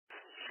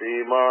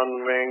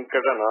श्रीमान्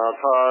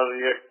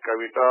वेङ्कटनाथार्यः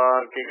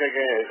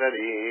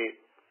कवितार्किककेसरी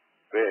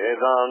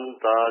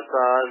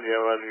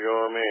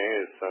वेदान्ताचार्यवर्यो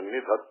मे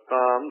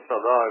सन्निधत्ताम्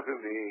सदा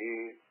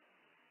हृदि।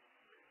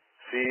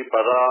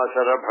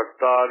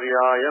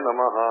 श्रीपराशरभट्टार्याय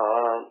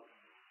नमः।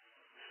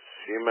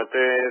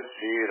 श्रीमते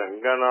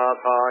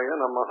श्रीरङ्गनाथाय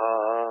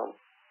नमः।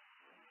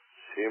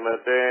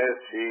 श्रीमते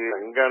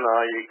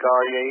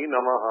श्रीरङ्गनायिकायै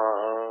नमः।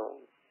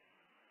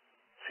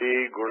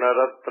 श्री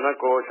गुणरत्न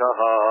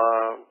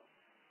कोशः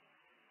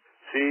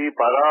श्री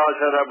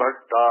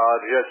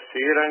पराशरभट्टार्य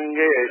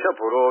श्रीरङ्गेश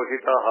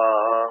पुरोहितः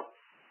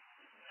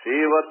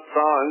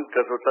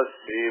श्रीवत्साङ्कसुतः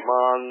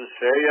श्रीमान्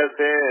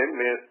श्रेयसे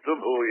मेस्तु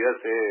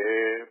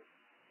भूयसे।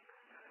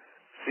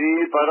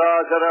 श्री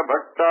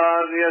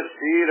पराशरभट्टार्य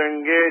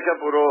श्रीरङ्गेश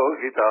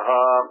पुरोहितः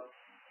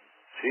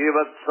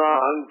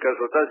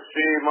श्रीवत्साङ्कसुतः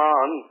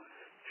श्रीमान्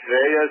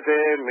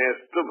श्रेयसे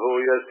मेस्तु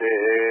भूयसे।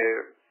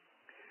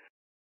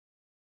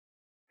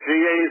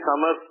 श्रियै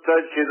समस्त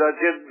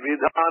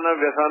चिदचिद्विधान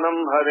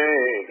व्यसनं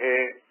हरेः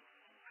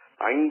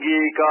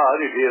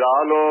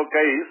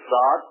अङ्गीकारिभिरालोकै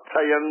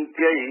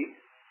सार्थयन्त्यै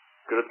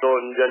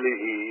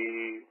कृतोऽञ्जलिः।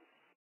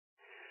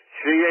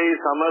 श्रियै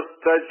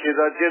समस्त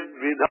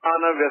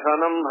चिदचिद्विधान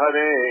व्यसनं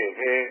हरेः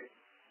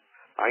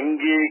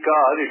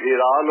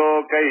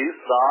अङ्गीकारिभिरालोकै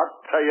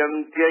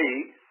सार्थयन्त्यै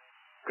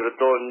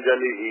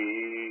कृतोऽञ्जलिः।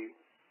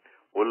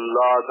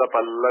 उल्लास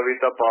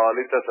पल्लवित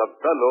पालित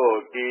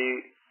सप्तलोकी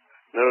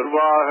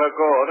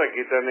निर्वाहको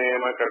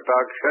रकितनेम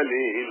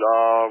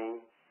कटाक्षलीलाम्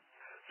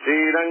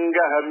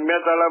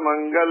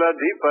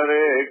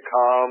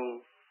श्रीरङ्गहर्म्यतलमङ्गलधिपरेखाम्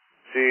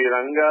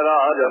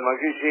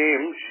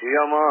श्रीरङ्गराजमहिषीम्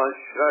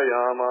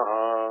श्रियमाश्रयामः।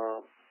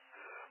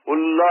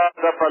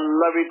 उल्लास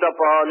पल्लवित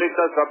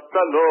पालित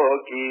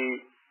सप्तलोकी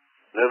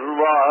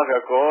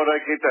निर्वाहको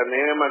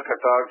रकितनेम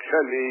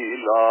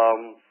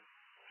कटाक्षलीलाम्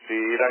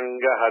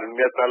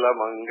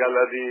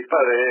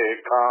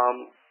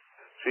श्रीरङ्गहर्म्यतलमङ्गलधिपरेखाम्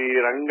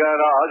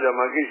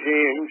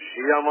श्रीरङ्गराजमहिषीम्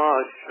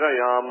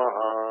श्रियमाश्रयामः।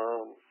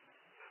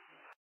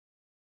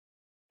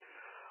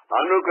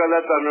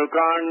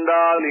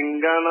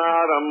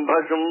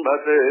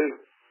 अनुकलतनुकाण्डालिङ्गनारम्भशुम्भत्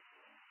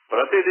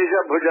प्रतिदिश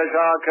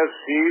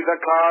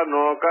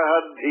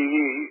भुजशाखसीदखानोकहद्भिः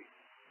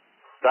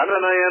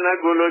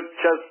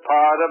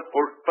तननयनगुलुच्छस्फार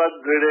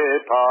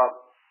पुष्पद्विरेफा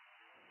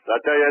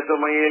रचयतु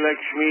मयि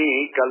लक्ष्मी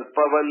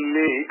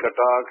कल्पवल्ली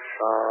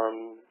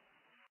कटाक्षान्।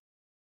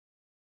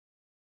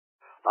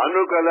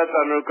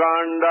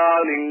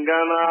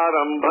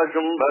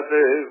 अनुकलतनुकाण्डालिङ्गनारम्भशुम्भत्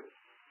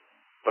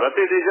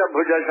प्रतिदिश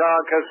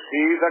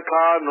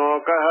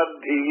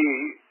भुजशाखसीदखानोकहद्भिः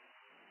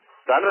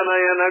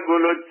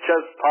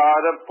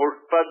तननयनगुलुच्छस्फार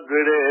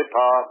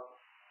पुष्पद्विरेफा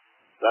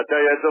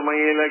रचयतु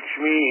मयि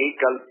लक्ष्मी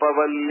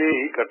कल्पवल्ली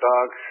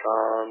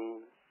कटाक्षान्।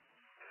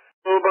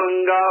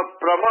 सुभङ्गा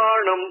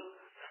प्रमाणम्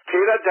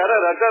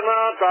स्थिरचररचना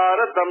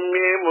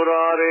तारतम्ये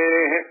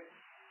मुरारेः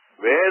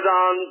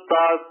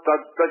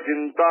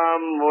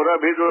वेदान्तास्तत्त्वचिन्ताम्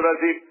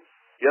मुरभिदुरसि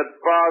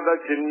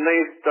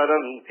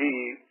यत्पादचिह्नैस्तरन्ति।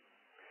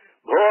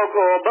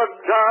 भोगो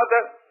बद्धात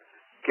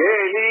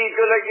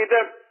केलीकुलकित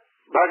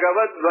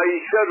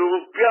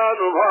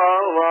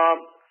भगवद्वैश्वरूप्यानुभावा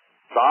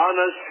सान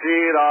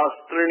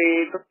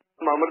श्रीरास्त्रिणीत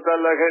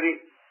अमृतलहरि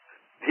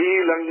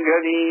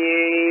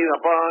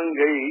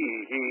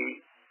धीलङ्घनीयैरपाङ्गैः।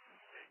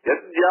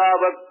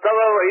 यद्यावत्तव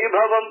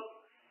वैभवम्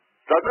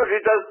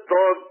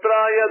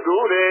तदुषितस्तोत्राय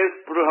दूरे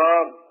स्पृहा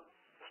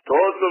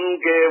स्तोतुम्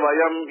के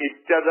वयम्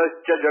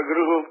इत्यदश्च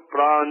जगृहुः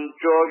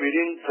प्राञ्चो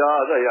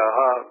विरिञ्चादयः।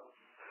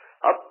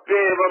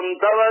 अप्येवम्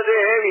तव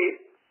देवि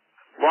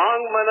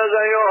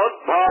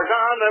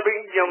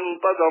वाङ्मनदयोद्भाषानभिज्ञम्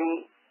पदम्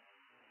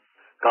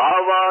का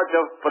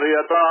वाचः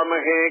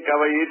प्रयतामहे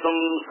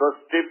कवयितुम्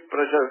स्वस्ति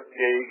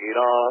प्रशस्त्यै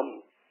गिराम्।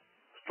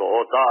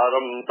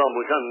 स्तोतारम्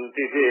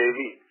तमुशन्ति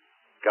देवि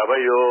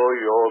कवयो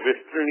यो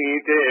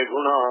विस्तृणीते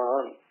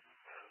गुणान्।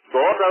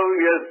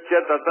 स्तोतव्यस्य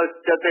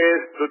ततश्च ते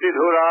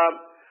स्तुतिधुरा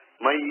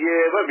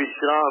मय्येव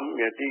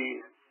विश्राम्यति।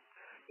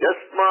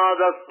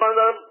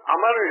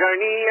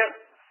 यस्मादस्मदमर्हणीय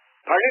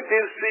फणिति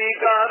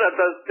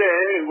स्वीकारतस्ते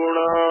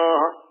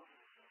गुणाः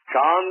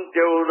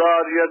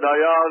शान्त्यौदार्य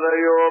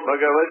दयादयो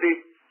भगवति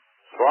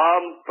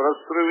स्वाम्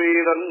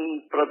प्रसृवीरन्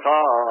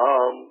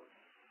प्रथाम्।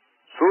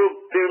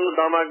 सूक्तिम्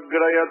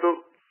समग्रयतु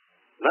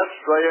न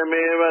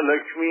स्वयमेव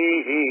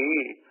लक्ष्मीः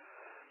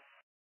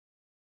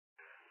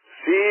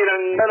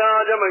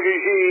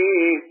श्रीरङ्गराजमहिषी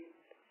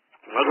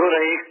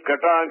मधुरैः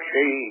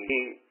कटाक्षैः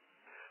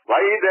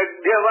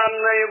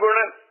वैदग्ध्यवर्णयुगुण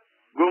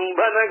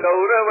गुम्भन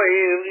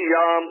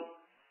गौरवैर्याम्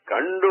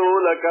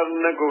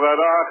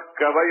कण्डूलकर्णकुहराः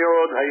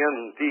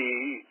कवयोधयन्ति।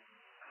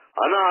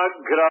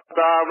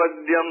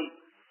 अनाघ्रातावद्यम्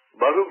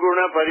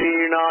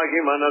बहुगुणपरीणाहि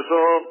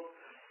मनसो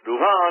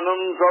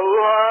दुहानम्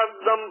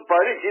सौहार्दम्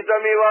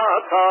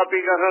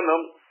परिचितमिवाथापि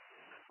गहनम्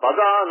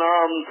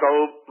पदानाम्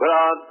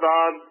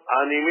सौभ्राताद्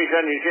अनिमिष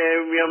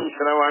निषेव्यम्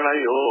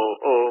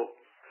श्रवणयोः।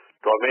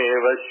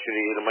 त्वमेव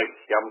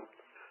श्रीर्मह्यम्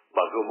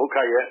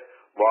बहुमुखय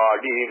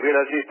वाडी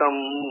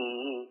विरचितम्।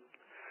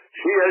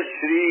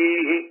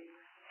 श्रियश्रीः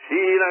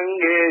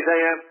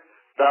श्रीरङ्गेशय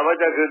तव च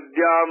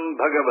हृद्याम्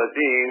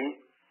भगवतीम्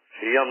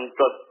श्रियम्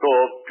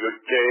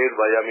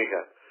तत्तोऽप्युच्चैर्वयमिह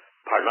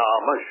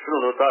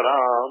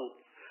फणामश्रुणुतराम्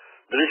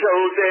दृशौ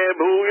ते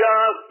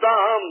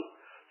भूयास्ताम्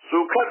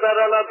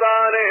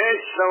सुखतरलतारे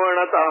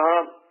श्रवणतः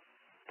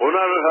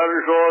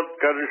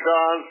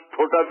पुनर्हर्षोत्कर्षात्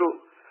स्फुटतु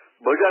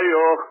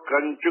भुजयोः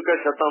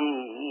कञ्चुकशतम्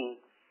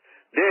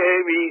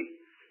देवी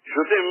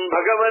श्रुतिम्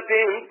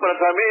भगवतीम्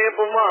प्रथमे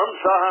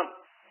पुमांसः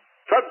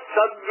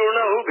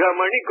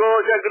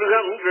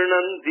सत्सद्गुणौघमणिकोशगृहम्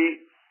गृह्णन्ति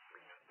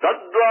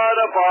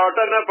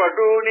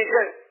तद्वारपाटनपटूनि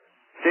च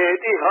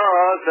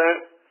सेतिहास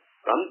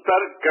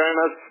सन्तर्कण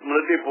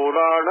स्मृति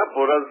पुराण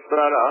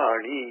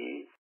पुरस्सराणि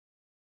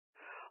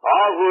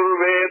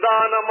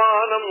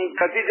आहुर्वेदानमानम्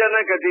कतिजन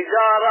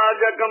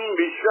कतिचाराजकम्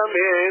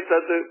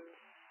विश्वमेतत्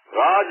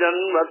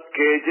राजन्वत्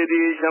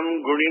केचिदीशम्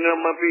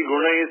गुणिनमपि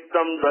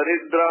गुणैस्तम्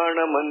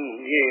दरिद्राण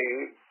मन्ये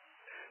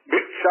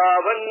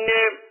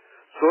भिक्षावन्ये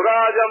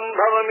सुराजम्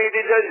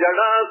भवमिति च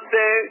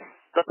जडास्ते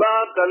तथा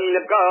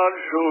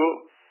तल्यकार्षु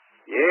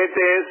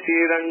एते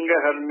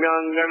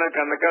श्रीरङ्गहर्म्याङ्गण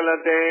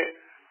कनकलते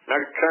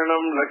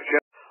लक्षणम् लक्ष्य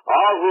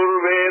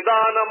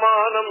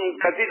आहुर्वेदानमानम्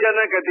कतिजन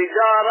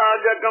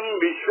कतिचाराजकम्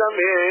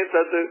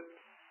विश्वमेतत्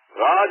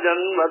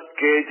राजन्वत्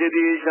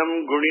केचिदीशम्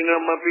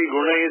गुणिनमपि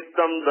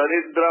गुणैस्तम्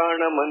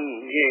दरिद्राण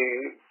मन्ये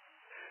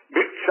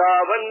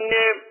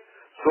भिक्षावन्ये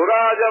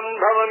सुराजम्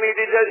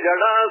भवमिति च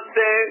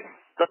जडास्ते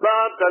तथा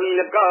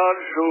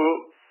तल्यकार्षु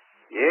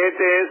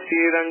एते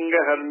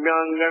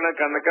श्रीरङ्गहर्म्याङ्गण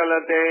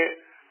कनकलते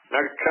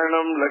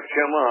लक्षणम्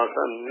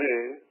लक्ष्यमासन्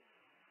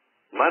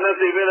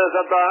मनसि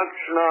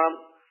विलसताक्ष्णाम्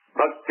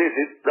भक्ति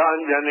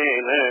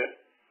सिद्धाञ्जनेन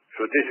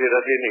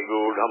श्रुतिशिरसि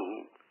निगूढम्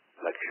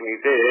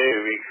लक्ष्मीते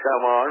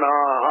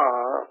वीक्षमाणाः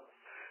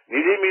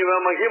निधिमिव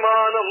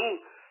महिमानम्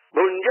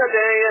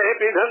भुञ्जते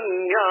येऽपि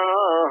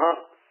धन्याः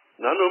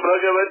ननु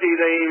भगवति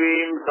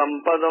दैवीम्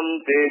सम्पदम्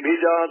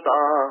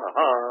तेऽभिजाताः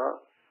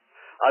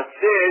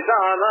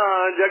अस्येषाना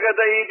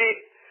जगत इति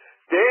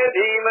ते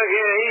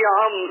धीमहे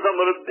याम्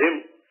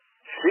समृद्धिम्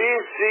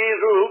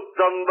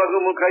श्रीसूक्तम्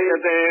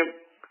बहुमुखयते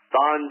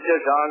ताञ्च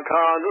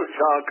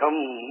शाखानुशाखम्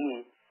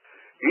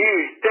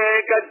ईष्टे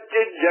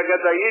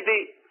कच्चिज्जगत इति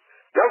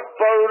यः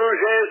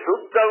पौरुषे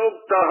सुप्त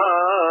उक्तः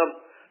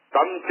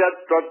तम् च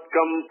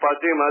त्वत्कम्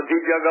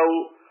पतिमधिजगौ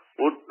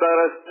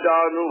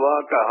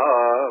उत्तरश्चानुवाकः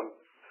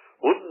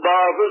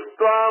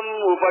उद्बाहुस्त्वाम्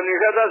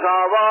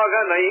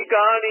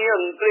उपनिषदसावाहनैकानि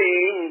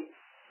यन्त्रीम्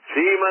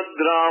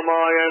श्रीमद्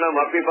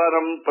रामायणमपि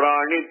परम्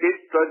प्राणिति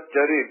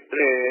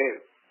त्वच्चरित्रे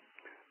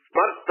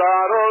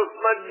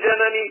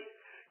स्मर्तारोऽस्मज्जननि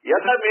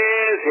यथ मे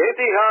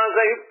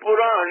सेतिहासैः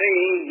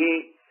पुराणैः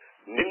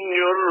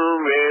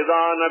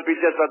निन्युर्वेदानपि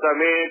च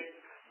ततमे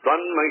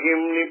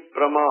त्वन्महिम्नि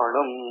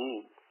प्रमाणम्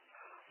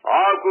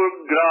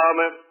आकुग्राम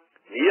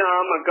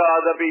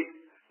नियामकादपि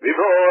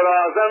विभोरा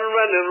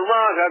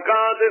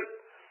सर्वनिर्वाहकात्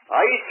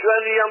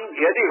ऐश्वर्यम्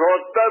यदि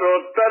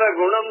होत्तरोत्तर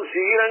गुणम्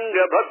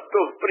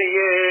श्रीरङ्गभक्तुः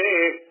प्रिये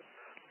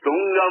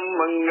तुङ्गम्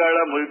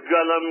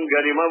मङ्गलमुज्ज्वलम्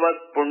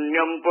गरिमवत्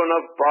पुण्यम्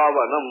पुनः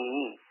पावनम्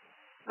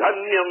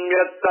धन्यम्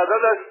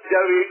यत्तदस्य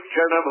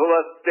वीक्षण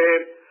भुवस्ते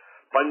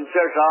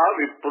पञ्चशा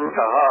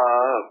विप्रुषः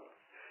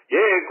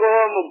एको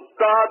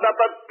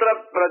मुक्तादपत्र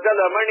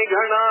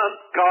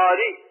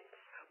प्रचलमणिघणात्कारी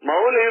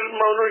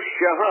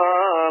मौलिर्मनुष्यः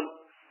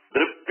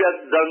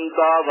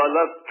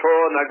दृप्यद्दन्तावलस्थो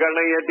न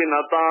गणयति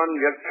नतान्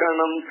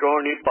यक्षणम्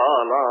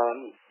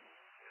शोणिपालान्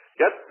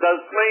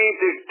यत्तस्मै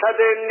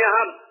तिष्ठतेऽन्यः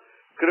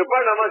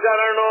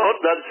कृपणमशरणो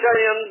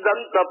दर्शयन्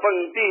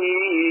दन्तपङ्क्तिः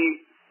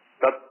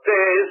तत्ते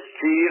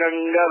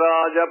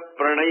श्रीरङ्गराज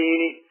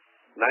प्रणयिनि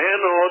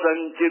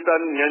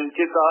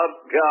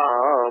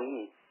नयनोदञ्चितन्यञ्चिताभ्याम्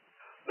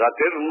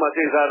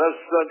रतिर्मति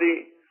सरस्वती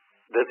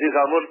धृति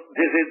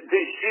समृद्धि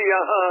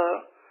सिद्धिश्रियः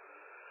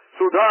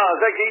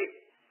सुधासखि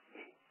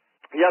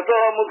यतो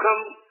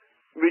मुखम्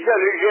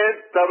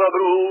विचलिषेत्तव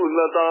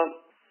ब्रूलताम्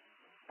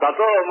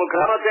ततो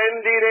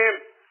मुखमतेन्दिरे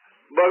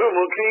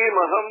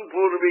बहुमुखीमहम्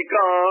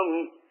पूर्विकाम्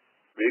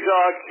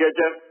विकाख्य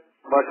च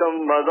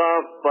वशम् वदा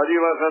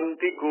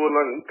परिवहन्ति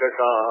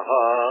कूलङ्कषाः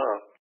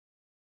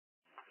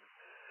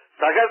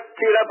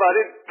सगस्थिर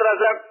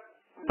परित्रस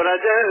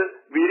ब्रज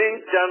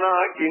विरिञ्चना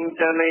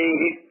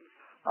किञ्चनैः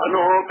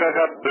अनोकः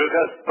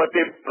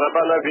बृहस्पति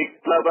प्रबल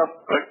विप्लव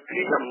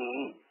प्रक्रियम्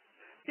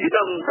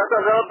इदम्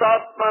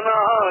सतसतात्मना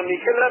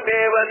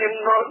निखिलमेव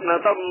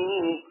निम्नोन्नतम्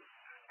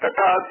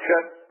कटाक्ष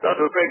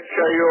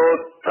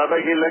तदुपेक्षयोत्तद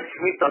हि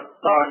लक्ष्मि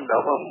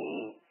तत्ताण्डवम्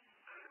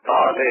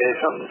काले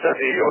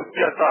शंसति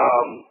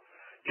योग्यताम्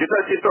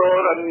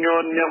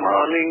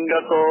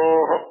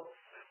चितचितोरन्योन्यमालिङ्गतोः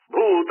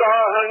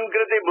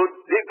भूताहङ्कृति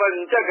बुद्धि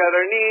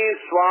पञ्चकरणी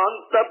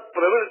स्वान्त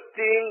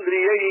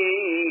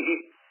प्रवृत्तीन्द्रियैः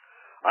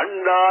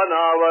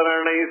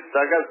अण्डानावरणैः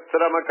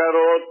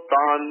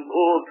सहस्रमकरोत्तान्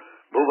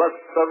भुवः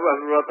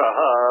सर्वतः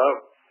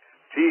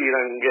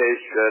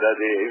श्रीरङ्गेश्वर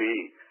देवी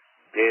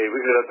ते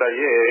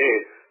विहृतये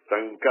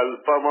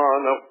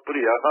सङ्कल्पमानः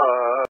प्रियः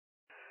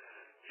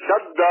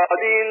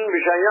शब्दादीन्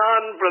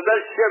विषयान्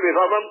प्रदर्श्य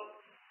विभवम्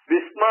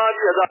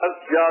विस्मार्य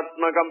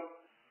दास्यात्मकम्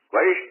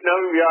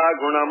वैष्णव्या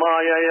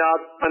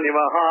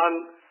गुणमाययात्मनिवहान्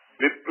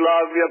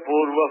विप्लाव्य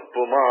पूर्वः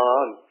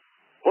पुमान्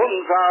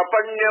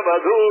पुंसापण्य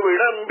वधू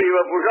विडम्बि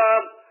वपुषा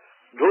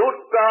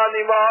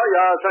धूर्तानि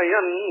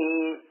वायासयन्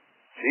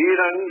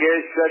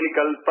श्रीरंगेश्वरि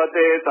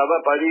कल्पते तव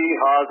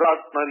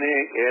परिहासात्मने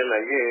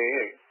केलये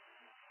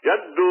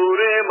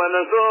यद्दूरे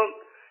मनसो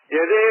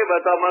यदेव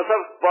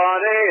तमसः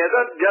पाने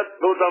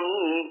यदद्यद्भुतम्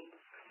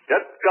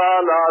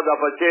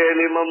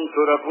यत्कालादपचेलिमम्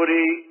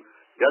सुरपुरी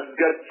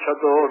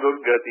यद्गच्छतो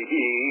दुर्गतिः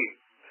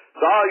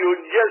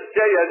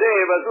सायुज्यस्य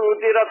यदेव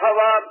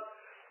सूतिरथवा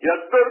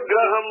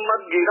यद्दुर्ग्रहम्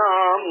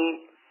मद्गिनाम्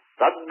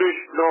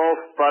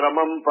तद्विष्णोः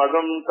परमम्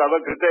पदम् तव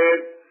कृते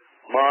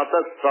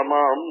मातः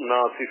समाम्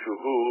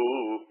नासिषुः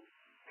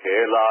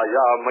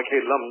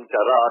हेलायामखिलम्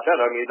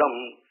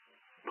चराचरमिदम्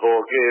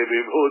भोगे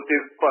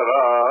विभूतिः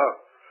परा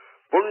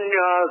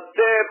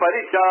पुण्यास्ते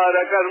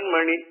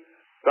परिचारकर्मणि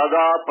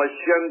तदा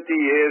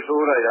पश्यन्ति ये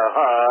सूरयः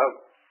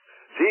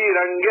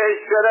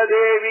श्रीरंगेश्वर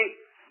देवी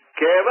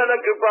केवल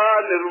कृपा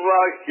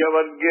निर्वाह्य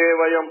वर्गे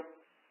वयम्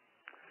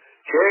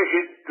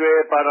शेषित्वे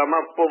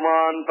परमः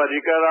पुमान्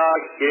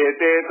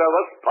परिकराह्येते तव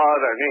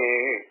स्फारणे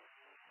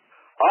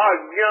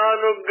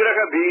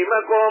आज्ञानुग्रह भीम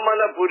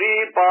कोमल पुरी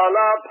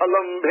पाला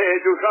फलम्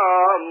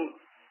भेजुषाम्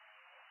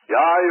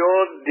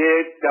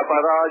यायोद्येत्य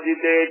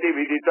पराजितेति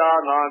विदिता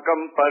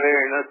नाकम्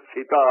परेण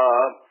स्थिता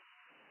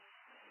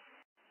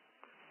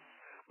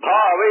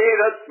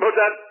भावैरद्भुत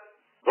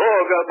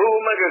भोग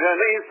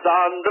भूमगहनैः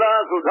सान्द्रा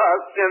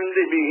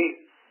सुधास्यन्दिभिः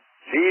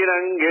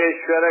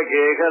श्रीरंगेश्वर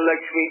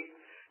गेहलक्ष्मी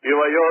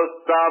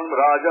युवयोस्ताम्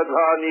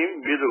राजधानीम्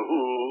विदुः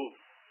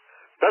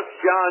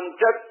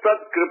तस्याञ्च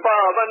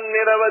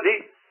तत्कृपावन्निरवधि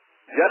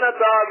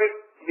जनता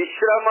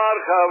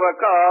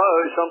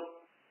विश्रमार्हावकाशम्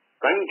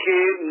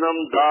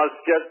संकीर्णम्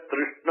दास्य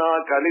तृष्णा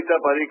कलित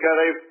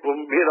परिकरैः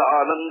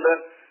कुम्भिरानन्द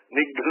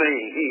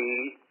निघ्नैः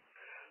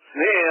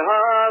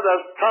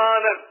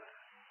स्नेहादस्थान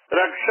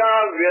रक्षा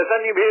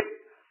व्यसनिभिः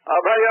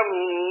अभयम्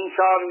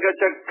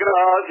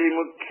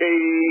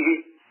शार्ङ्गचक्रादिमुख्यैः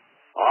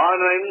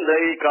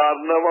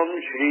आनन्दैकार्णवम्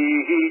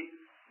श्रीः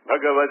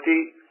भगवति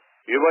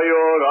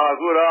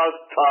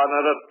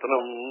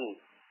युवयोराहुरास्थानरत्नम्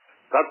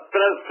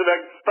तत्र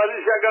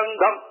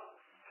स्पर्शगन्धम्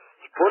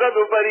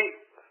स्फुरदुपरि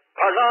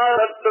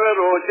फणारत्र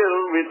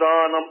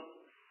रोचिर्वितानम्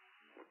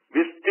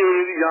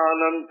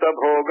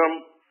विस्तीर्यानन्तभोगम्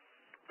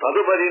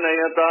तदुपरि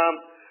नयताम्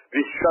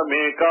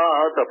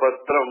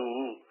विश्वमेकातपत्रम्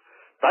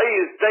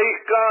तैस्तैः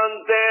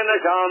कान्तेन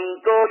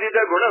शान्तोदित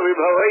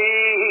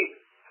गुणविभवैः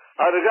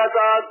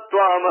अर्हता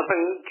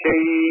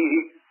त्वामसङ्ख्यैः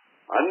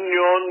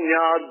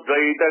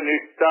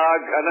अन्योन्याद्वैतनिष्ठा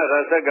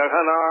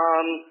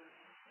घनरसगहनान्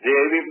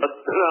देवि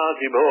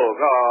भद्रासि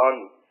भोगान्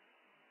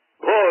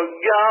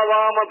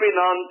भोग्यावामपि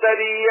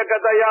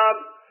नान्तरीयकतया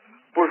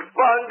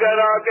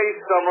पुष्पाङ्गराकैः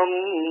समम्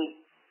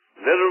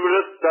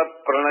निर्वृत्त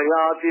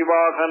प्रणयाति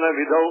वाहन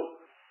विधौ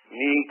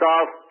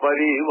नीताः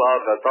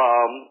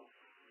परिवासताम्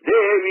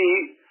देवी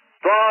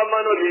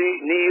त्वामनुली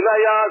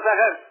नीलया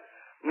सह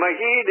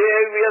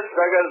महीदेव्यः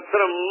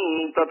सगर्त्रम्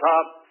तथा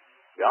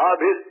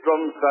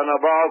याभिस्त्वम्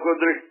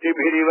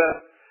स्तनबाहुदृष्टिभिरिव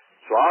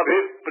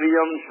स्वाभिः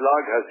प्रियम्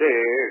श्लाघसे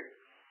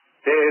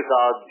ते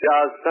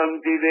साध्याः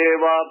सन्ति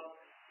देवा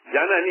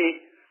जननि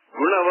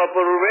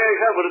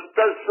गुणवपुर्वेष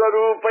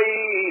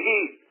वृत्तस्वरूपैः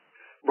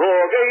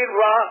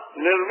भोगैर्वा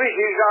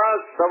निर्विशिषा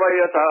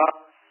सवयता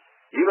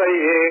इव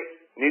ये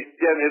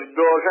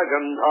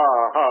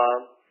नित्यनिर्दोषगन्धाः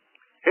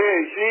हे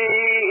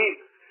श्रीः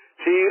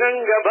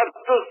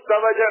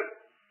श्रीरङ्गभर्तुस्तव च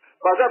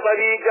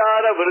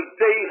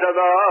पदपरीचारवृत्तैः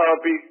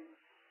सदापि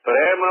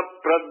प्रेम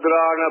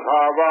प्रद्राण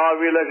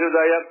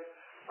भावाविलहृदय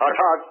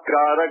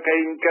हठात्कार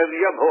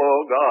कैङ्कर्य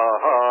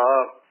भोगाः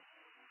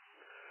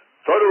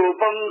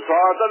स्वरूपम्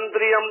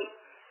स्वातन्त्र्यम्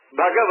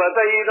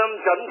भगवतैदम्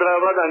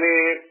चन्द्रवदने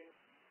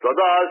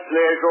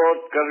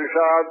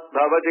त्वदाश्लेषोत्कर्षात्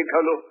भवति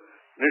खलु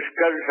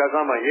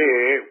निष्कर्षसमये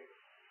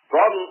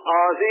त्वम्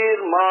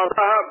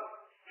आसीर्मासः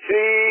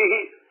श्रीः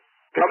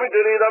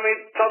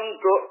कवितुरिदमित्थम्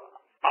तु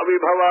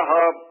अविभवः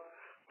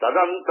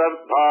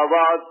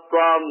तदन्तर्भावात्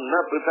त्वाम् न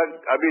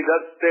पृथक्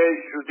अभिधत्ते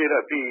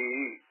श्रुतिरपि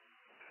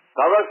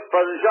तव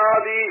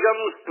स्पर्शादीशम्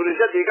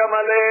स्पृशति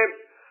कमले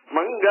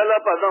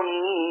मङ्गलपदम्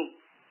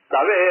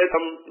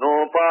तवेदम्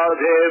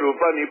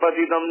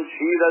नोपाधेरुपनिपतितम्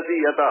शीलसि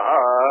यतः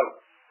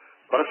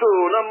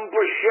प्रसूनम्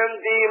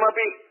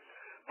पुष्यन्तीमपि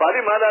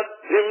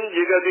परिमलद्धिम्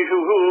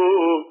जिगदिषुः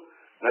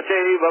न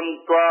चैवम्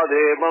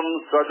त्वादेवम्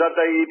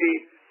स्वदत इति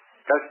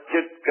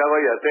कश्चित्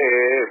कवयते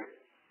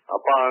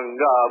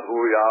अपाङ्गा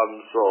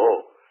भूयांसो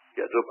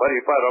यदु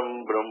परिपरम्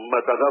ब्रह्म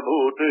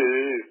तदभूत्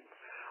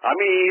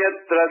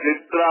अमीयत्र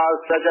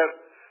द्वित्राश्च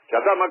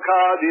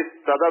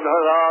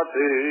शतमखादिस्तदधरात्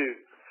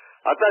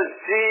अतः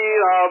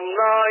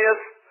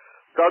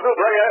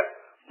श्रीराम्नायस्तदुभय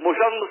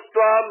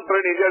मुषंस्त्वाम्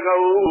प्रणिजगौ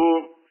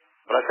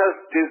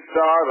प्रशस्तिः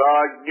सा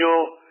राज्ञो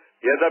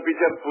यदपि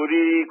च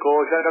पुरी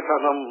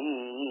कोशकथनम्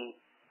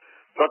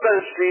ततः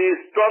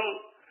श्रीस्त्वम्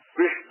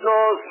विष्णो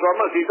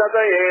स्वमसि तत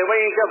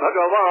एवैष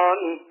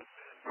भगवान्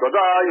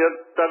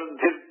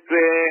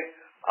त्वदायत्तर्धित्वे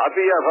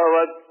अपि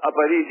अभवत्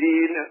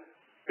अपरिजीन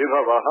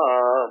विभवः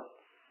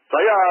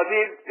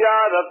त्वयादीत्या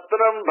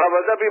रत्नम्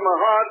भवदपि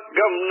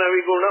महार्घम् न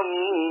विगुणम्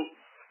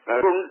न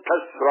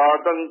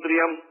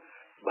कुण्ठस्वातन्त्र्यम्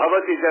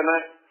भवति च न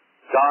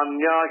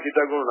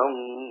चान्याहितगुणम्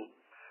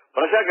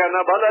பிரசகன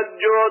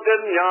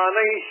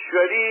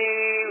பலஜோதிர்ஞானைஸ்வரி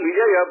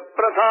விஜய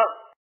பிரதா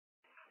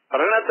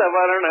பிரணத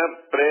வர்ண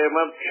பிரேம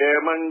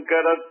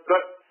க்ஷேமங்கரத்வ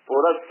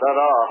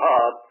புரஸ்ஸராஹ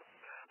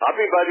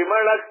அபி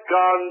பரிமள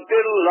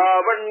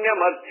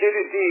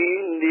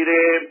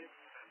காந்திர்லாவண்யமர்ச்சிரிதீந்திரே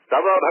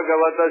தவ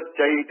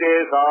பகவதச்சைதே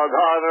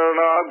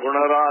சாதாரணா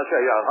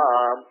குணராசயः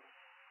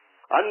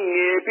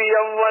அந்யேபி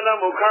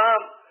யௌவனமுகா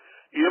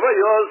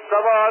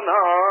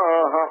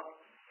யுவயோத்சவானாः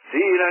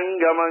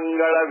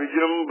ஸ்ரீரங்கமங்கள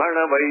விஜృంభణ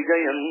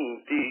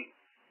வைஜயந்தி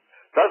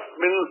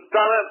தஸ்மின்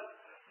ஸ்தல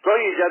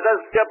त्वयि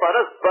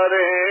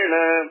பரஸ்பரேண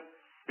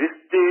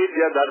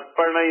விஸ்தீர்ய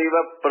தர்ப்பணைவ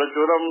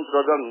பிரசுரம்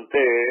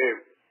ஸ்வதந்தே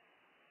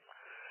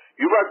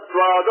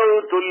யுவத்வாதௌ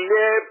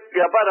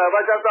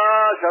துல்யேப்யபரவசதா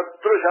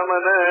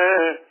சத்ருசமன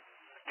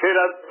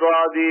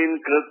ஸ்திரத்வாதீன்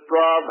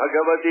கிருத்வா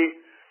பகவதி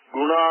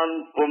குணான்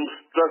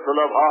பும்ஸ்த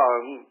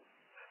சுலபான்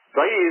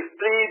त्वयि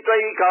ஸ்ரீ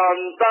त्वयि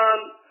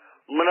காந்தான்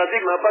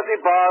மனதிமபதி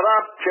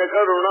பாராட்ச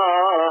கருணா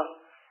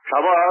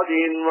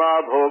ஷவாதீன் வா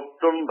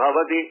போக்தும்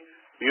பவதி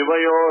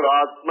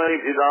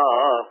யுவயோராத்மனிபிதா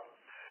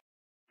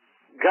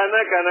கன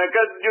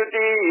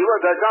கனகத்யுதி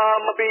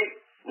யுவதசாமபி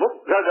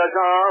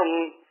முக்ததசாம்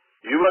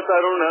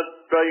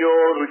யுவதருணத்வயோ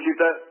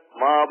ருச்சித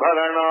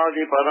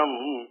மாபரணாதி பரம்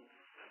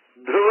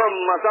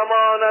த்ருவம்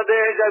அசமான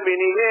தேச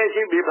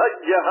விநிவேசி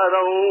விபஜ்ய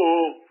ஹரௌ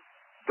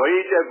त्वयि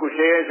च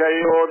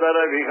कुशेशयोदर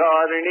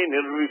विहारिणि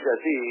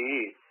निर्विशति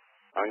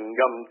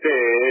अङ्गम् ते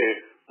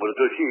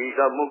मृदुशीष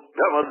मुग्ध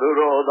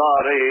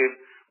मधुरोदारैर्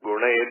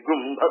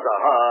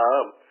गुणैर्गुम्भतः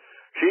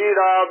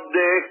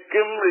क्षीराब्देः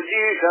किम्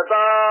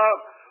ऋजीषता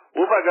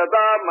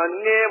उपगता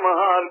मन्ये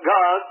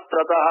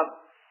महार्घास्ततः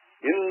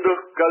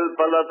इन्दुः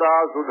कल्पलता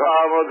सुधा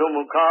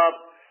मधुमुखा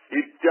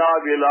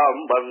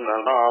इत्यादिलाम्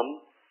वर्णनाम्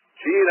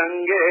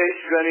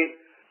श्रीरङ्गेश्वरि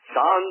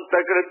शांत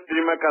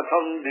कृत्रिम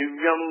कथम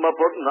दिव्यम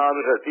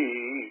वपुर्नार्हति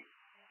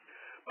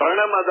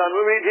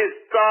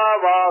प्रणमदनुविधिस्ता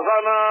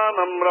वासना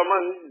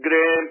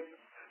नम्रमग्रे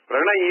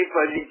प्रणयि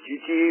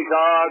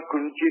परिचिचीषा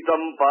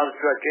कुञ्चितम्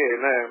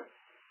पार्श्वकेन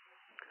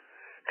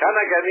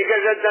कनक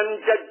निकष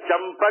चञ्च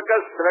चम्पक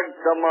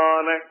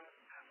स्रक्समान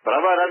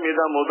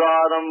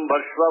प्रवरमिदमुदारम्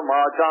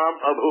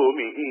वर्ष्वमाचाम्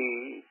अभूमिः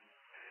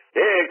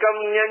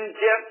एकम्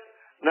न्यञ्च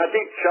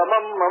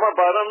नतिक्षमम् मम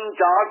परम्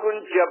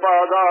चाकुञ्च्य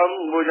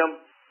पादाम्बुजम्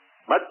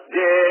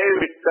मध्ये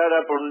वित्तर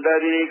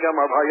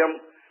पुण्डरीकमभयम्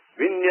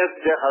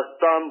विन्यस्य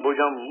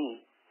हस्ताम्बुजम्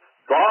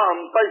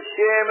त्वाम्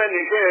पश्येम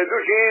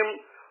निषेदुषीम्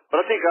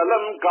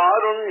प्रतिकलम्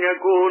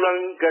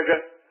कारुण्यकूलङ्कष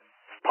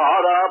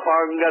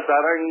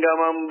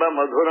स्फारापाङ्गतरङ्गमम्ब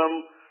मधुरम्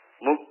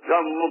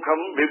मुग्धम्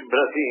मुखम्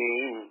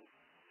बिभ्रतीम्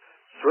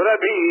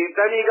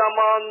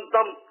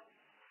सुरभीतनिगमान्तम्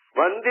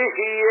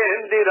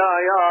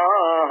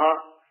वन्दिहीयेन्दिरायाः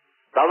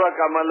तव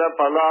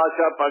कमलपलाश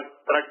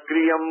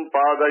प्रक्रियम्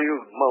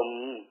पादयुग्मम्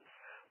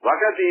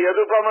वकति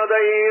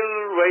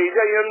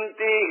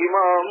यदुपमदैर्वैजयन्ती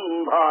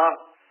हिमाम्भा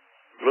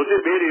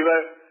ऋतिभिरिव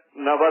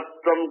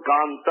नवत्वम्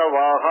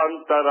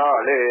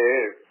कान्तवाहान्तराळे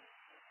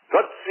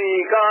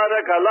त्वत्स्वीकार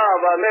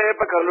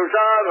कलावलेप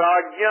कलुषा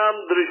राज्ञाम्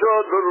दृशो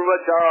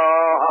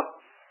दुर्वचाः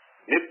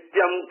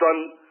नित्यम्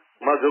त्वन्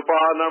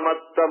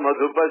मधुपानमत्त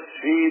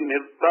मधुपश्री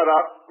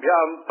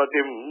निर्तराभ्याम्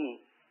पतिम्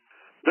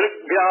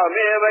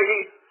दृग्भ्यामेव हि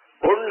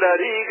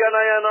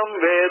पुण्डरीकनयनम्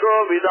वेदो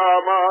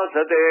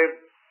विदामासते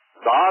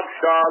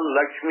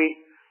साक्षाल्लक्ष्मि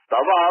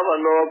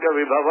तवावलोक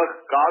विभवः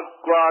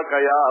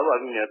काक्वाकया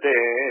वन्यते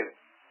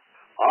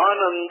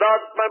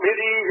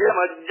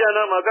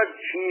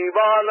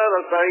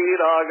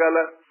आनन्दात्मभिरीह्यमज्जनमदक्षीबालरसैरागल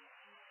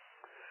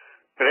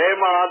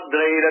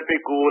प्रेमाद्रैरपि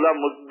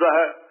कूलमुद्वह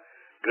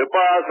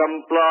कृपा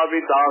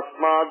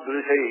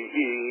सम्प्लावितास्मादृशैः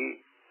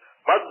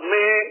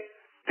पद्मे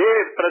ते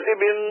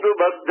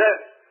प्रतिबिन्दुबद्ध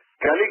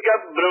कलिक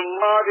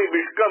ब्रह्मादि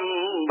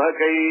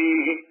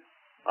विष्कम्भकैः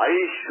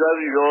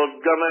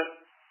ऐश्वर्योद्गम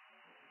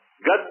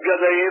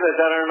गद्गदैर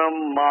शरणम्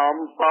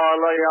माम्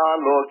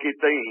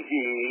पालयालोकितैः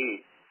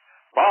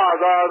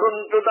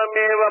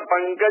पादारुन्तुतमेव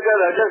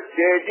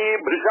पङ्कजरजस्येति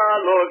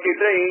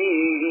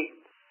भृशालोकितैः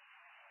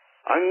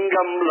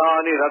अङ्गम्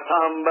लानि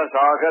रथाम्ब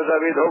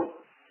साहसविधौ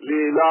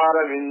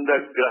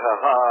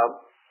लीलारविन्दग्रहः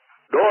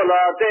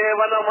डोलाते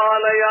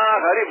वनमालया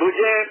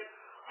हरिभुजे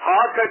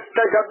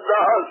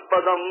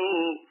हाकट्टशब्दास्पदम्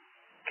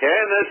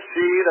खेन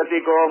श्रीरति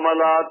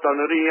कोमला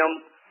तनुरियम्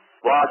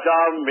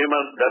वाचाम्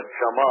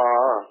विमर्दक्षमा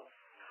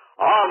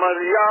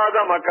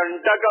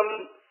आमर्यादमकण्टकम्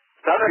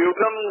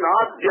सरयुगम्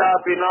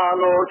नाद्यापि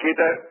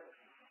नालोकित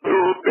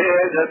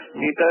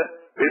रूपेदस्मित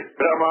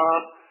विभ्रमा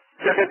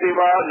जगति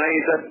वा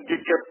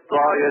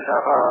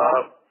नैसर्गिकत्वायशः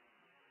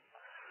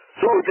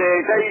सूते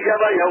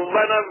शैशव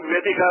यौवन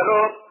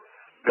व्यतिकरो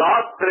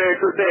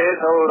गात्रेषु ते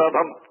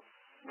सौरभम्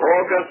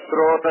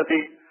भोगस्रोतति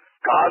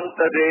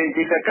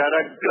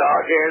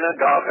कान्तदेशिककरग्राहेण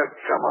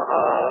गातक्षमः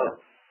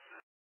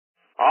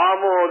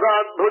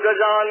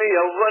आमोदाद्भुतजालि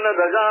यौवन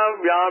दशा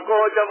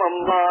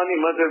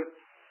व्याकोचमम्बानिमत्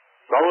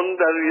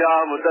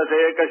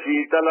सौन्दर्यामुतसेक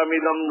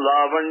शीतलमिदम्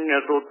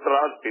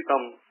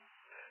लावण्यसूत्रार्पितम्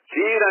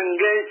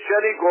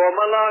श्रीरङ्गेश्वरि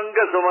कोमलाङ्ग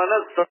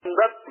सुमनः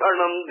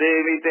सन्दर्पणम्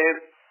देविते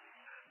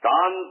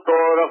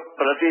तान्तोरः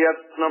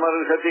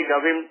प्रतियत्नमर्हति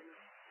कविम्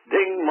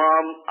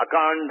திங்மாம்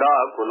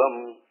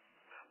அகாண்டாகுலம்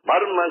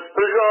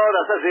மர்மஸ்பிருஷோ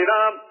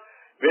ரசசிராம்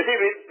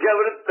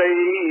வெதிவித்யவிருத்தை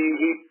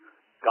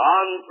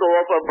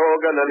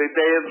காந்தோபபோக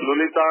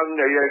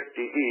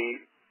லலிதேர்லுலிதாங்கயஷ்டி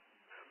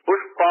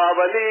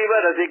புஷ்பாவலீவ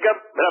ரசிக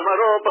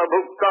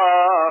பிரமரோபபுக்தா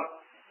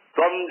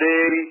த்வம்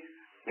தேவி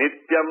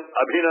நித்யம்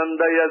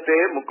அபிநந்தயசே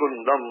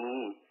முகுந்தம்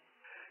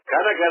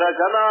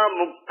கனகரசனா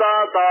முக்தா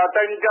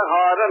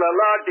தாட்டங்கஹார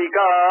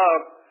லலாட்டிகா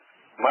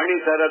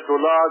மணிசர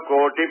துலா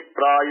கோட்டி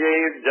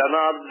பிராயைர்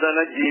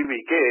ஜனார்தன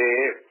ஜீவிகே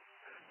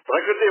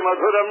பிரகிருதி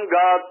மதுரம்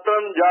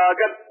காத்திரம்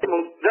ஜாகத்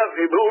முக்த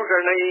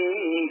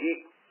விபூஷணைः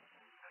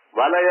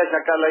வலய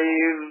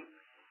சகலைர்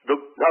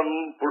துக்தம்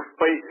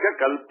புஷ்பைச்ச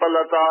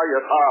கல்பலதா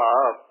யதா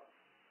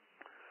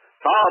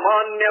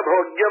சாமான்ய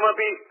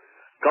போக்யமபி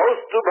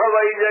கௌஸ்துப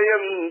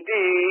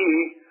வைஜயந்தி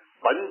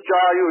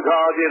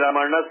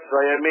பஞ்சாயுதாதிரமண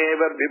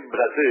ஸ்வயமேவ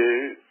பிப்ரத்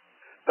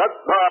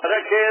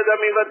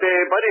தத்பாரகேதமிவ தே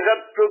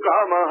பரிஹர்த்து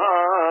காமஹ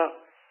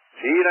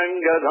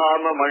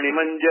ஸ்ரீரங்கதாம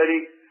மணிமஞ்சரி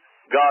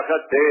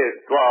காகதே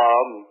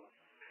த்வாம்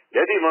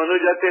யதி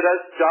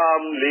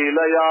மனுஜதிரச்சாம்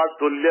லீலயா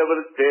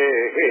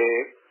துல்யவருத்தேः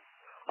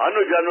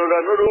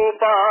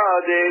அனுஜனுரனுரூபா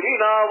தேவி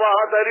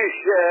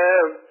நாவாதரிஷ்ய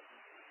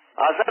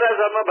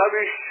அசரசம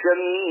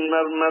பவிஷ்யன்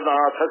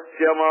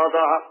நர்மநாதஸ்ய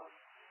மாதா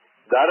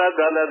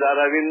தரதல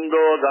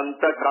தரவிந்தோ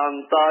தந்த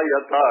காந்தா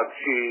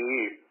யதாக்ஷி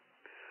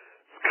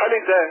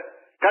ஸ்கலித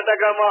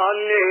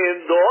கடகமால்யே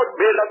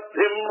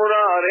தோத்பிரப்திம்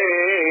முராரே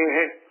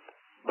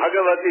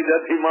பகவதி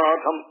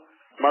ததிமாதம்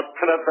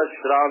மத்ரத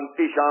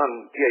ஸ்ராந்தி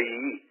சாந்தியை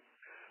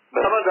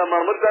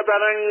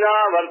பிரமதமமிருதரங்கா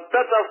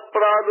வர்த்தத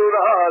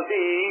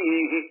பிராதுராசி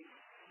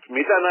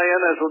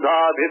ஸ்மிதநயன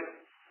சுதாபிர்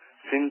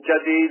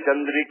சிஞ்சதி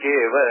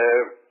சந்திரிகேவ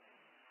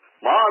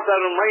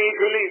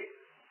மாதர்மைதிலி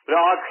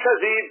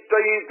ராட்சசீ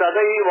த்வயி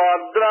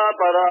ததைவார்த்ரா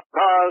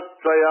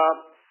பராகாஸ்த்வயா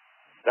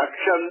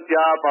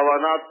ரக்ஷந்த்யா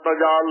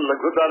பவனாத்மஜால்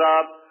லகுதரா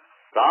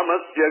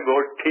ராமஸ்ய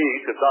கோஷ்டீ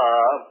கிருதா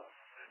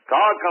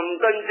காகம்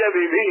தஞ்ச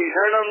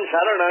விபீஷணம்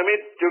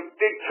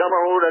சரணமித்யுக்தி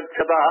க்ஷமௌ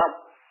ரக்ஷதா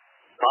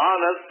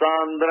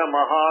தானசாந்திர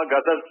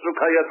மகாகத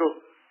சுகயது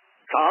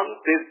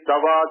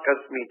சாந்திஸ்தவா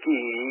கஸ்மிகி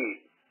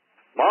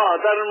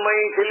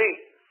மாதர்மைதிலி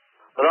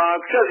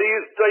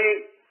ராட்சசீஸ்த்வயி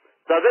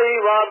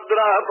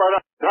ததைவார்த்ரா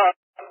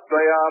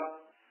பராகாஸ்த்வயா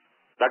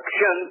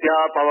ரக்ஷந்த்யா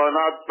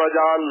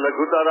பவனாத்மஜால்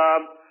லகுதரா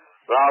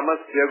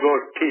ராமஸ்ய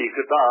கோஷ்டீ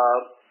கிருதா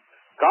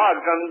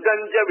காகம்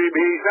தஞ்ச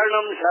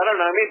விபீஷணம்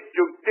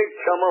சரணமித்யுக்தி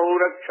க்ஷமௌ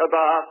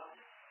ரக்ஷதா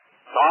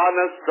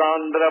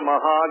தானசாந்திர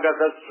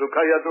மகாகத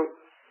சுகயது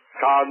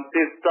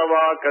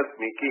சாந்திஸ்தவா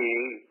கஸ்மிகி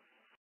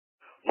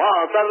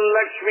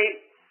மாதல்லக்ஷ்மி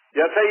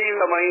யசைவ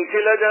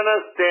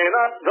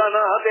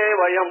மைதிலஜனஸ்தேனாத்வனஹதே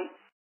வயம்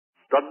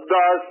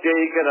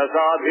தத்தாஸ்யைக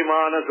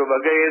ரசாபிமான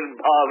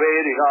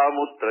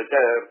சுபகைர்பாவேரிகாமுத்ர ச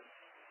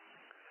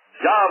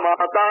யா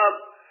மாதா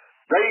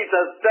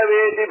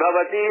தைதஸ்தவேதி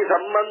பவதி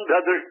சம்பந்த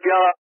திருஷ்ட்யா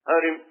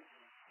ஹரிம்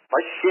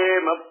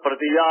பஷ்யேம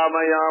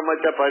பிரதியாமயாம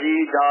ச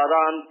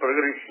பரீச்சாரான்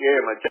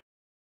பிரகிருஷ்யேம ச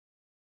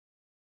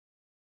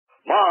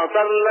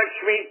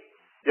மாதல்லக்ஷ்மி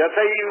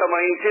யசைவ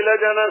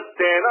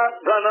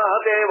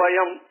மைதிலஜனஸ்தேனாத்வனஹதே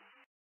வயம்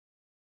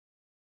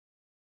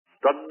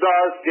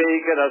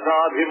தத்தாஸ்யைக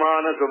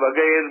ரசாபிமான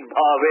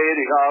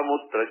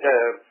சுபகைர்பாவேரிகாமுத்ர ச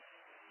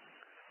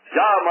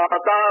யா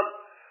மாதா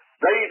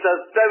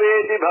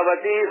தைதஸ்தவேதி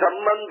பவதி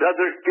சம்பந்த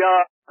திருஷ்ட்யா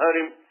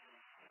ஹரிம்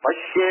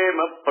பஷ்யேம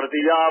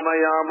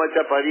பிரதியாமயாம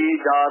ச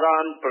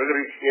பரீச்சாரான்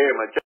பிரகிருஷ்யேம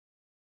ச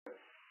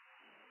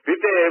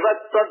பிதேவ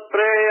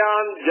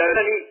த்வத்ப்ரேயான்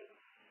ஜனனி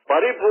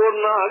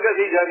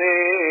பரிபூர்ணாகதி ஜனே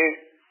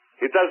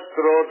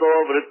ஹிதஸ்ரோதோ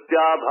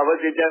விருத்யா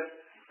பவதி ச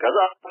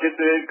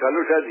கதாச்சித்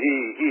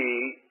கலுஷதீஹி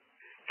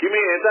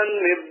கிமேதன்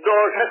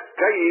நிர்தோஷः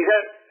கைஹ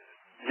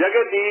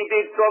ஜகதீதி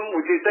த்வம்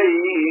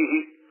உசிதைஹ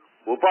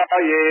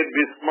உபாயே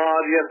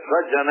விஸ்மார்ய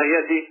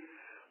ஸ்வஜனயதி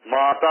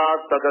மாதா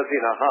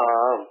ததசினஹ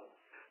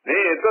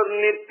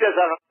நேதுர்நித்ய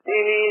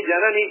சஹினி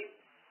ஜனனி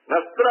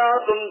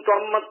நஸ்ராதும்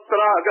த்வம்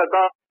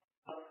அத்ராகதா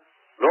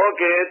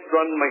லோகே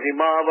த்வன்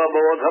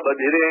மகிமாவபோத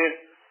பதிரே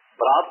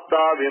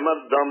பிராப்தா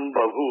விமர்தம்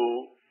பகு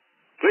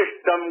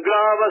கிருஷ்டம்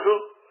கிராவசு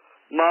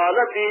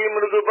மாலதி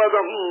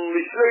மிருதுபதம்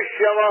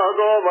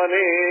விஸ்லிஷ்யமாதோ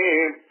வனே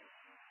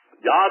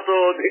ஜாதோ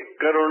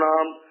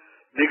திக்கருணாம்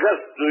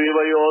திகஸ்து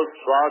இவயோ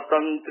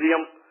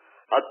ஸ்வாதந்திரியம்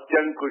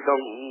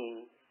அத்யங்குஷம்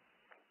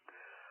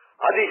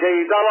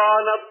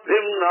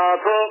அதிசைதவானப்திம்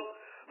நாதோ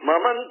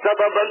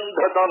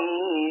மமந்தபபந்ததம்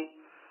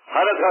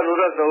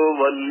ஹரதருரசௌ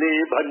வல்லி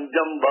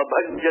பஞ்சம்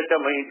பபஞ்ச ச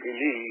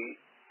மைதிலி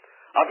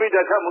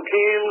அபிதக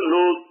முகீம்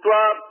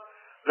லூத்வா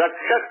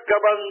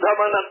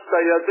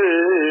ரக்ஷக்கபந்தமனத்தயத்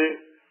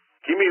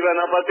கிமிவ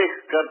நபதிः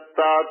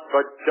கர்த்தா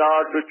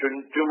த்வச்சாடு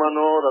சுஞ்சு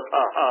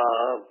மனோரதः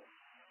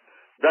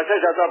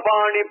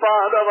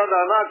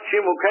தசசதபாணிபாதவதனாட்சி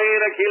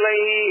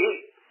முகைரகிலைः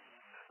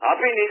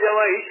அபி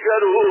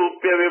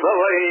நிஜவைஸ்வரூப்ய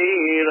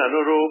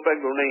விபவைரனுரூப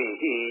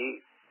குணைः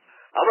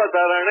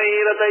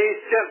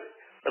அவதரணைரதைश्च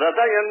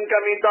ரதயன்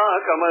கமிதா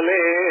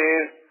கமலே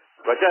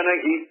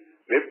வசனகி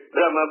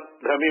விப்ரம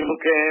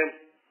பிரமிமுகே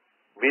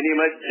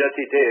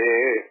வினிமஜ்ஜதி தே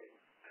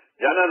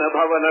ஜனன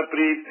பவன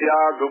பிரீத்யா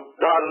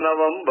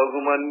துக்தார்ணவம்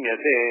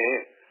பகுமன்யதே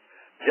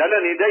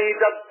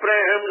जननिदैत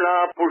प्रेम्णा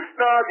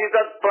पुष्णाति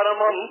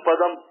तत्परमम्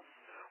पदम्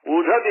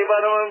उधति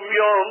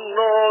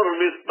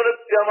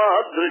परमव्योम्नोर्विस्मृत्य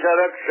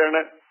मादृशरक्षण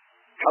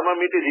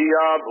क्षममिति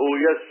धिया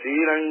भूयः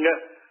श्रीरङ्ग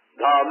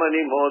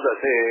धामनि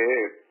मोदसे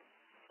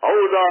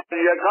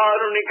औदार्य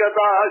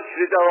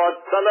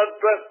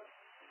कारुणिकताश्रितवत्सलत्व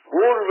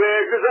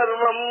पूर्वेषु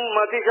सर्वम्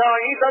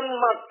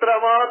अतिशायितन्मत्र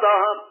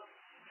मातः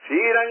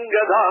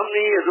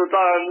श्रीरङ्गधाम्नि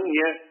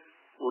यदुतान्य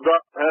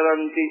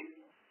उदाहरन्ति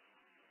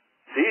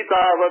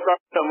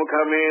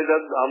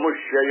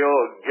सीतावतारमुखमेतदमुष्य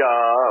योग्या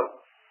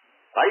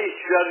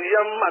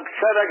ऐश्वर्यम्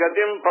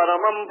अक्षरगतिम्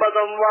परमम्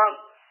पदम् वा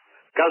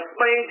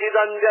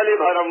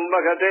कस्मैचिदञ्जलिभरम्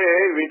वगते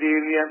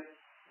विदीर्य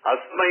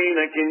अस्मै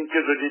न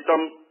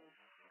किञ्चिदुचितम्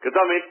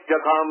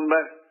कृतमित्यथाम्ब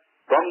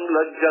त्वम्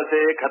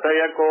लज्जसे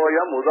कथय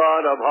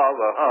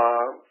कोऽयमुदारभावः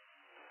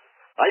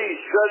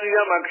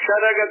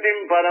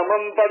ऐश्वर्यमक्षरगतिम्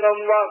परमम्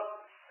पदम् वा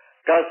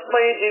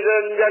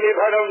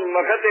कस्मैचिदञ्जलिभरम्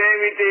वगते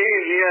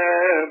विदीर्य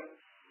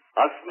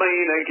अस्मै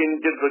न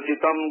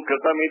किञ्चिदुचितम्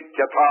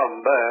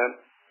कृतमित्यथाम्ब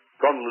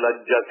त्वम्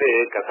लज्जसे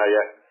कथय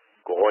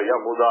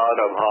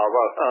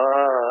कोऽयमुदारभावः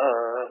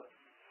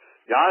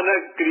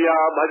ज्ञानक्रिया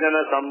भजन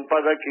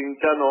सम्पद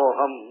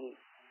किञ्चनोऽहम्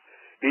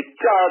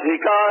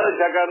इच्छाधिकार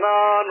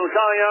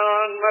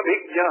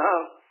जगनानुषायान्नभिज्ञः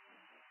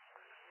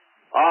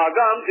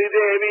आगांसि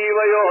देवी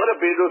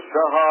वयोरपि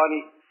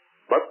दुःसहानि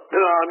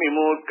बध्नामि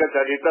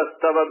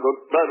मूर्खचरितस्तव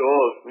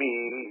दुर्धरोऽस्मि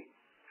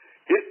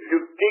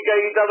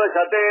इत्युक्तिकैतव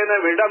शतेन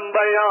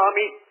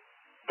विडम्बयामि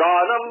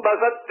तानम्ब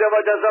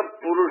सत्यवचसः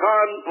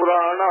पुरुषान्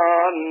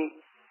पुराणान्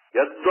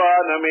यद्वा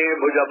न मे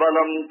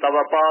भुजबलम् तव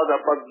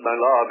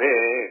पादपद्मलाभे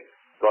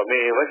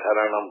त्वमेव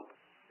शरणम्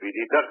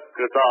विदितः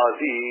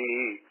कृतासि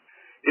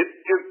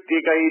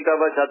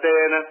इत्युक्तिकैतव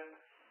शतेन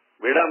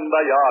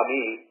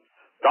विडम्बयामि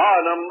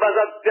तानम्ब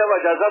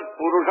सत्यवचसः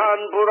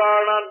पुरुषान्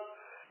पुराणान्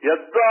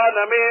यद्वा न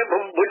मे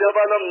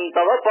भुजबलम्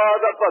तव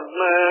पादपद्म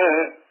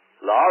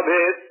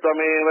लाभे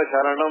त्वमेव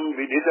शरणम्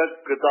विदितः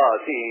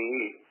कृतासि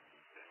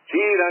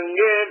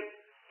श्रीरङ्गे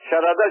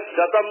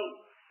शरदशतम्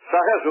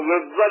सह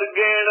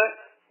सुहृद्वर्गेण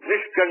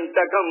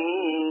निष्कण्टकम्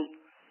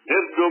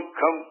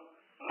निर्दुःखम्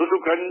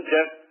सुसुखम् च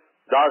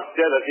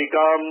दास्य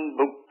रसिकाम्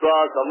भुक्त्वा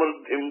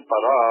समृद्धिम्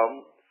पराम्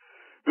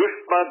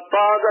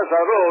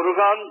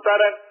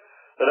युष्मत्पादसरोरुहान्तर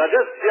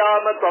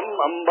रजस्याम त्वम्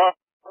अम्बा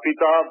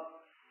पिता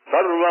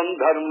सर्वम्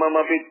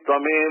धर्ममपि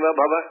त्वमेव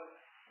भव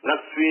न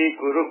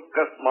स्वीकुरु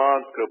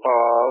कस्मात्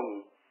कृपाम्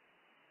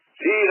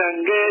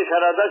श्रीरङ्गे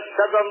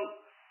शरदशतम्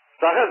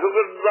सह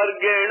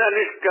सुहृद्वर्गेण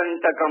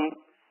निष्कण्टकम्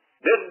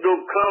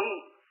निर्दुःखम्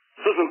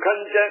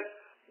सुसुखम् च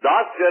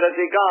दास्य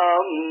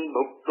रसिकाम्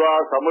भुक्त्वा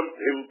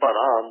समृद्धिम्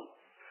पराम्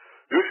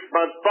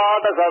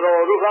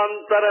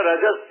युष्मत्पादसरोरुहान्तर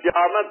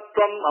रजस्याम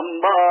त्वम्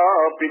अम्बा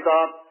पिता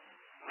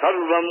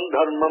सर्वम्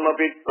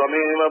धर्ममपि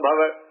त्वमेव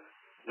भव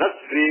न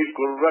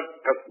स्वीकुर्व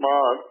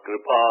कस्मात्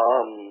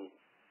कृपाम्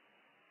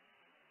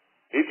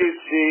इति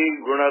श्री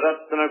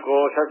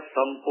गुणरत्नकोशः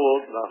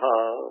सम्पूर्णः।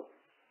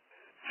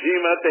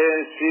 श्रीमते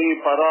श्री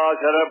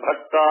पराशर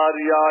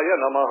भट्टार्याय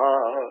नमः।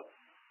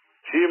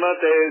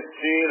 श्रीमते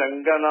श्री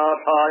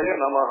रंगनाथाय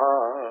नमः।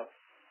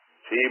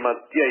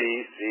 श्रीमत्यै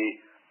श्री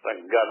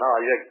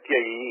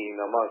रंगनायक्यै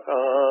नमः।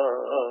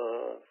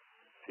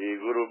 श्री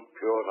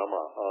गुरुभ्यो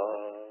नमः।